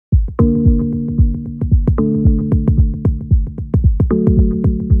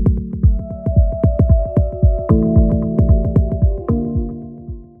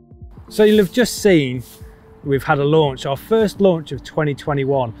So you'll have just seen we've had a launch, our first launch of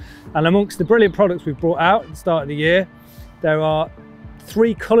 2021. And amongst the brilliant products we've brought out at the start of the year, there are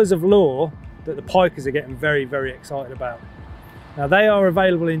 3 colours of lure that the pikers are getting very, very excited about. Now they are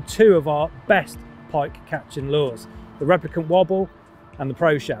available in 2 of our best pike catching lures, the Replicant Wobble and the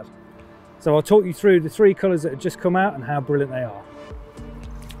Pro Shad. So I'll talk you through the 3 colours that have just come out and how brilliant they are.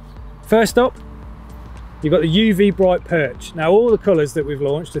 First up, you've got the UV Bright Perch. Now all the colours that we've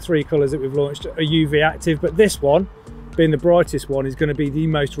launched, the 3 colours that we've launched, are UV active, but this one, being the brightest one, is going to be the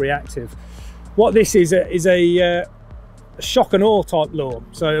most reactive. What this is a shock and awe type lure,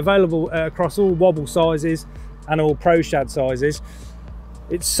 so available across all Wobble sizes and all Pro Shad sizes.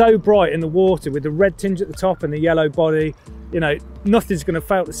 It's so bright in the water with the red tinge at the top and the yellow body. You know, nothing's going to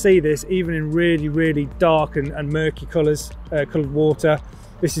fail to see this, even in really, really dark and murky colours, coloured water.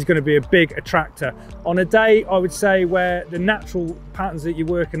 This is going to be a big attractor. On a day, I would say, where the natural patterns that you're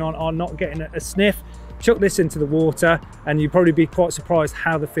working on are not getting a sniff, chuck this into the water and you'd probably be quite surprised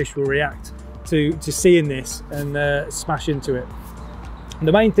how the fish will react to seeing this and smash into it. And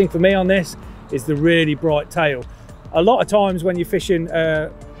the main thing for me on this is the really bright tail. A lot of times when you're fishing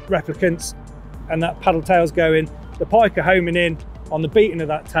replicants and that paddle tail's going, the pike are homing in on the beating of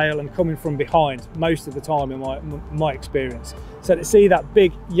that tail and coming from behind most of the time in my experience. So to see that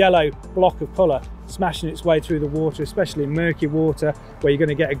big yellow block of colour smashing its way through the water, especially in murky water where you're going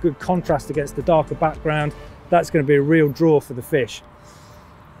to get a good contrast against the darker background, that's going to be a real draw for the fish.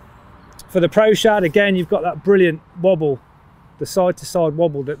 For the Pro Shad, again, you've got that brilliant wobble, the side-to-side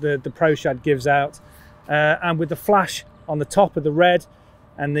wobble that the Pro Shad gives out, and with the flash on the top of the red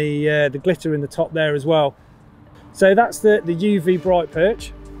and the glitter in the top there as well. So that's the UV Bright Perch.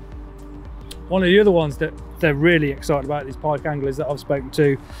 One of the other ones that they're really excited about, these pike anglers that I've spoken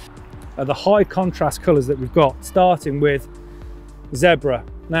to, are the high contrast colours that we've got, starting with Zebra.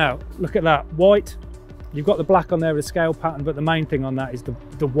 Now, look at that, white. You've got the black on there with the scale pattern, but the main thing on that is the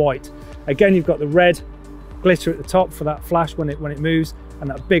white. Again, you've got the red glitter at the top for that flash when it moves, and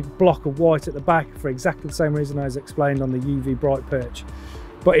that big block of white at the back for exactly the same reason as explained on the UV Bright Perch.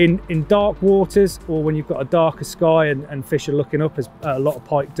 But in dark waters, or when you've got a darker sky and fish are looking up, as a lot of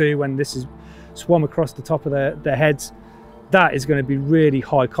pike do when this is swum across the top of their heads, that is going to be really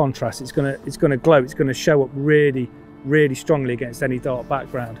high contrast. It's going to glow. It's going to show up really, really strongly against any dark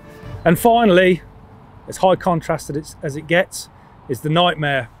background. And finally, as high contrast as it gets, is the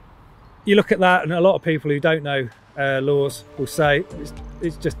Nightmare. You look at that, and a lot of people who don't know lures will say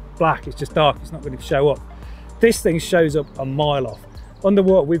it's just black, it's just dark, it's not going to show up. This thing shows up a mile off.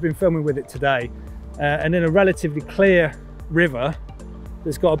 Underwater, we've been filming with it today, and in a relatively clear river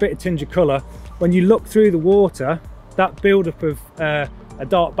that's got a bit of tinge of colour, when you look through the water, that build-up of a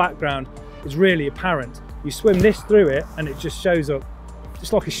dark background is really apparent. You swim this through it and it just shows up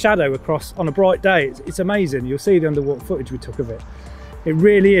just like a shadow across on a bright day. It's amazing. You'll see the underwater footage we took of it. It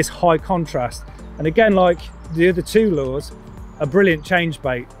really is high contrast, and again, like the other 2 lures, a brilliant change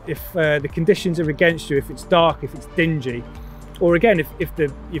bait if the conditions are against you, if it's dark, if it's dingy, or again if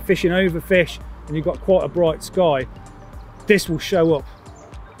you're fishing over fish and you've got quite a bright sky. This will show up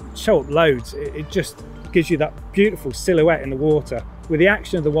loads. It just gives you that beautiful silhouette in the water with the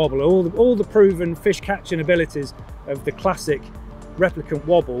action of the wobble, all the proven fish catching abilities of the classic Replicant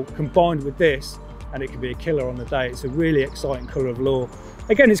Wobble combined with this, and it can be a killer on the day. It's a really exciting colour of lure.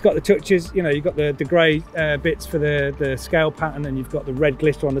 Again, it's got the touches, you know, you've got the grey bits for the scale pattern, and you've got the red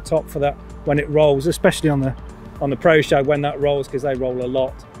glitter on the top for that when it rolls, especially on the Pro Shad when that rolls, because they roll a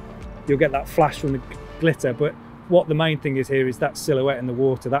lot. You'll get that flash from the glitter, but what the main thing is here is that silhouette in the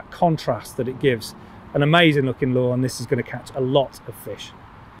water, that contrast that it gives. An amazing looking lure, and this is going to catch a lot of fish.